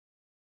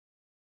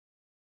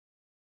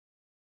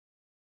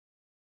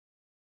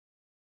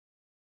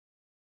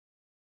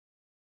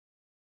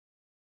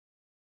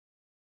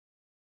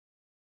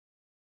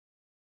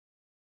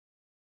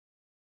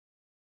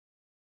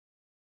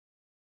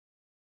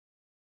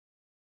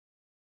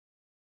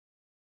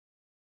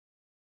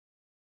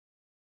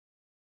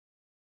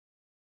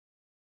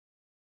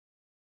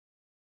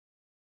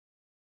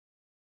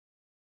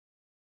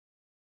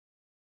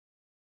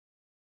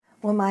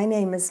Well, my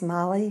name is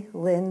Molly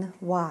Lynn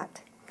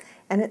Watt,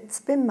 and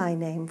it's been my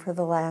name for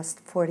the last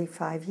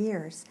 45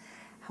 years.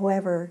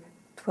 However,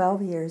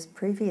 12 years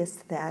previous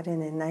to that,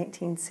 and in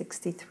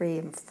 1963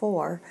 and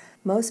 4,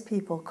 most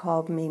people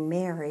called me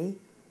Mary.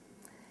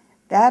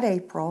 That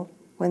April,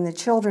 when the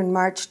children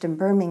marched in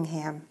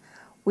Birmingham,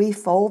 we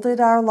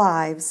folded our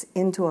lives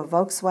into a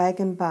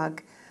Volkswagen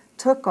Bug,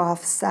 took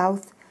off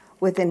south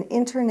with an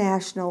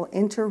international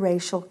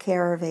interracial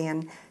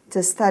caravan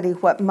to study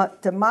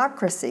what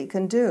democracy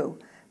can do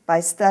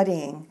by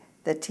studying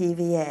the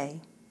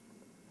TVA.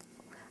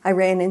 I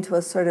ran into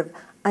a sort of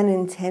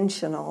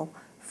unintentional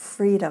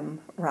freedom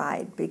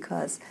ride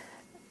because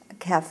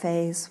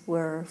cafes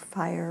were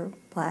fire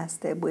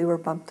blasted. We were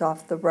bumped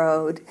off the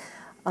road.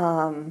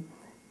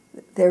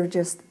 There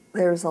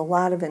was a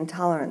lot of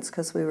intolerance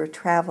because we were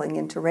traveling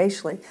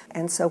interracially.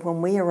 And so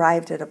when we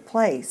arrived at a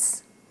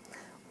place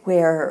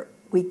where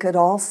we could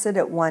all sit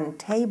at one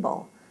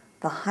table,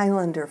 the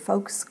Highlander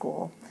Folk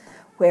School,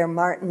 where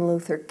Martin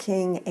Luther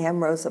King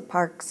and Rosa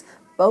Parks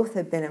both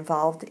had been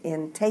involved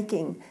in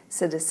taking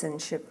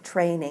citizenship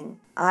training,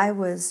 I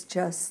was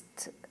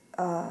just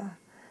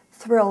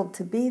thrilled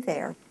to be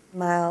there.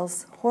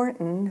 Miles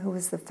Horton, who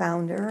was the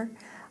founder,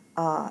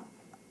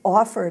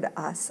 offered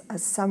us a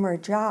summer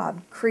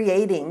job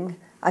creating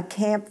a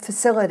camp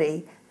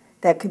facility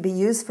that could be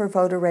used for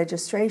voter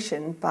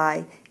registration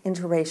by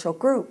interracial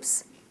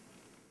groups.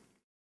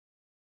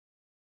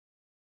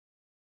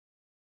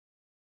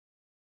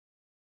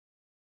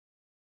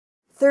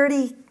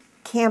 "30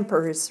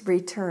 campers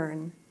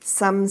return,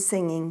 some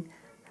singing,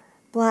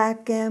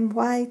 'Black and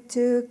white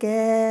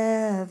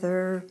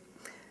together.'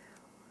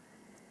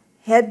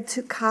 Head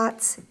to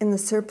cots in the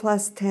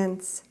surplus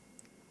tents.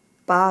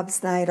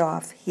 Bob's night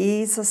off.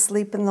 He's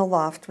asleep in the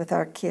loft with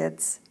our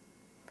kids.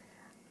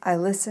 I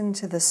listen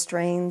to the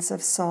strains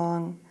of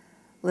song,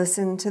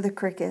 listen to the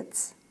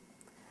crickets.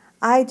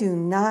 I do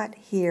not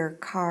hear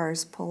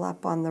cars pull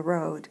up on the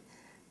road,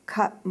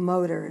 cut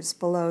motors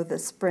below the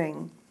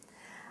spring.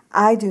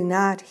 I do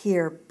not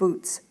hear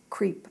boots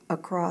creep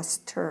across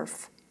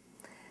turf.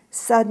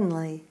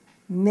 Suddenly,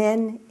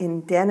 men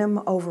in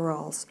denim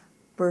overalls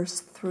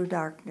burst through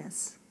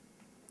darkness.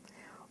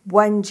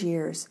 One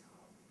jeers,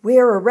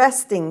 'We're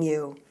arresting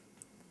you.'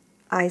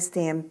 I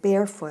stand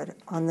barefoot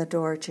on the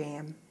door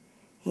jamb.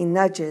 He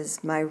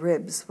nudges my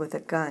ribs with a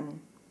gun.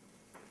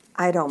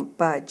 I don't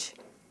budge.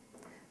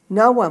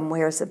 No one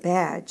wears a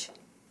badge.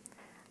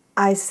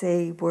 I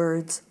say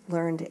words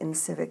learned in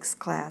civics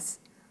class.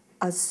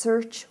 'A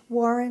search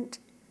warrant?'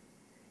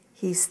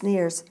 He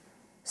sneers,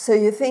 'So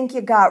you think you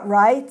got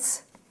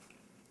rights?'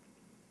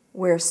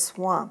 We're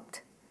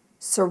swamped,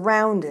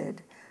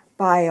 surrounded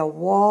by a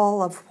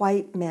wall of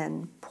white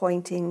men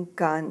pointing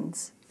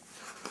guns,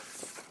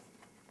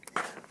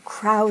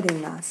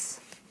 crowding us.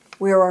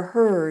 We're a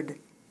herd.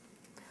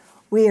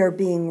 We are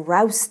being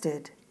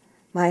rousted.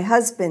 My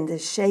husband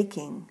is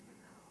shaking.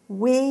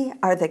 We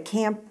are the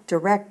camp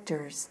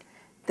directors.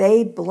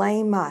 They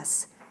blame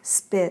us,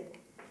 spit,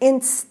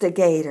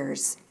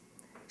 'Instigators.'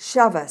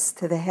 Shove us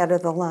to the head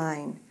of the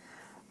line.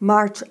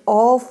 March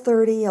all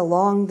 30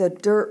 along the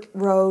dirt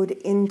road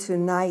into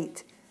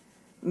night.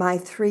 My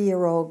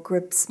 3-year-old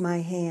grips my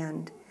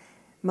hand.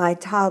 My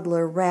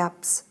toddler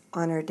raps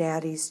on her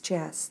daddy's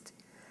chest.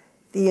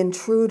 The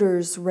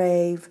intruders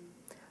rave,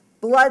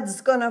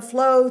 'Blood's gonna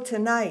flow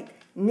tonight.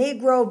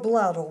 Negro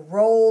blood'll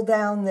roll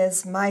down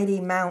this mighty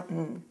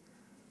mountain.'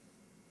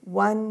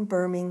 One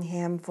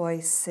Birmingham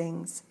voice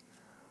sings,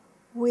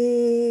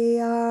 'We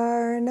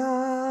are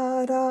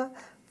not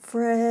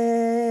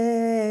afraid.'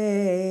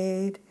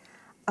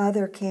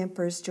 Other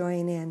campers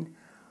join in.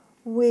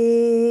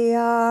 'We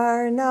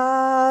are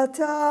not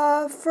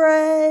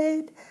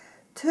afraid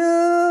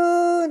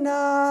tonight.'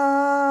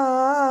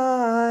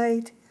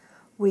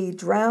 We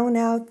drown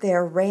out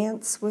their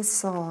rants with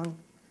song.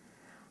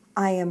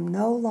 I am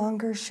no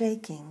longer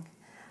shaking.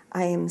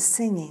 I am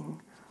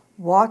singing,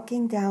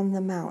 walking down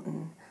the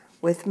mountain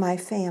with my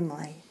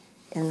family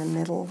in the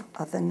middle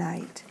of the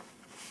night."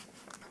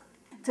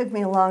 It took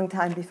me a long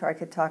time before I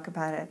could talk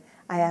about it.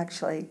 I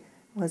actually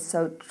was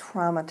so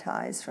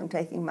traumatized from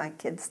taking my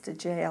kids to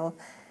jail.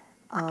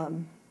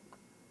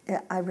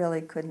 I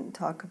really couldn't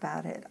talk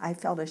about it. I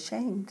felt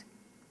ashamed.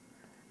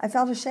 I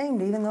felt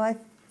ashamed, even though I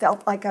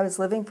felt like I was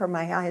living for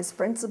my highest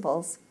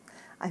principles.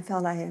 I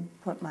felt I had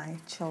put my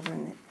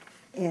children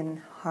in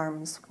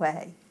harm's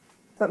way.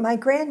 But my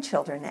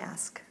grandchildren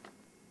ask.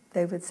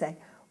 They would say,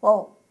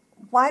 "Well,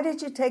 why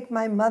did you take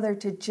my mother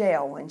to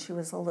jail when she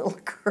was a little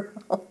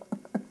girl?"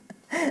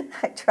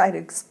 I try to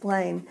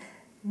explain,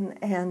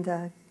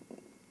 and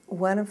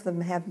one of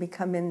them had me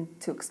come in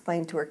to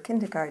explain to her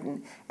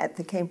kindergarten at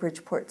the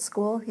Cambridge Port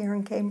School here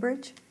in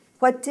Cambridge.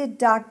 "What did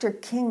Dr.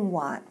 King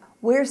want?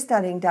 We're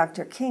studying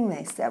Dr. King,"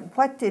 they said.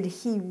 "What did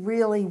he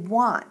really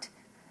want?"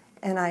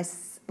 And I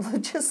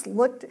just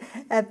looked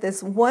at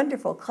this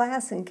wonderful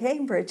class in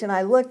Cambridge, and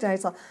I looked and I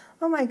saw,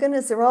 oh my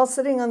goodness, they're all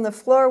sitting on the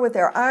floor with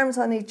their arms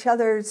on each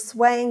other,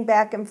 swaying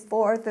back and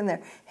forth, and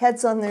their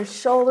heads on their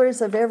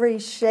shoulders of every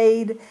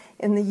shade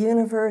in the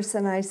universe.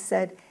 And I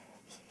said,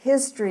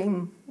 His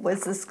dream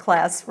was this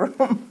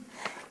classroom.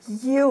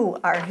 You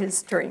are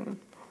his dream.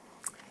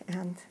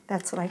 And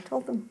that's what I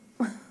told him.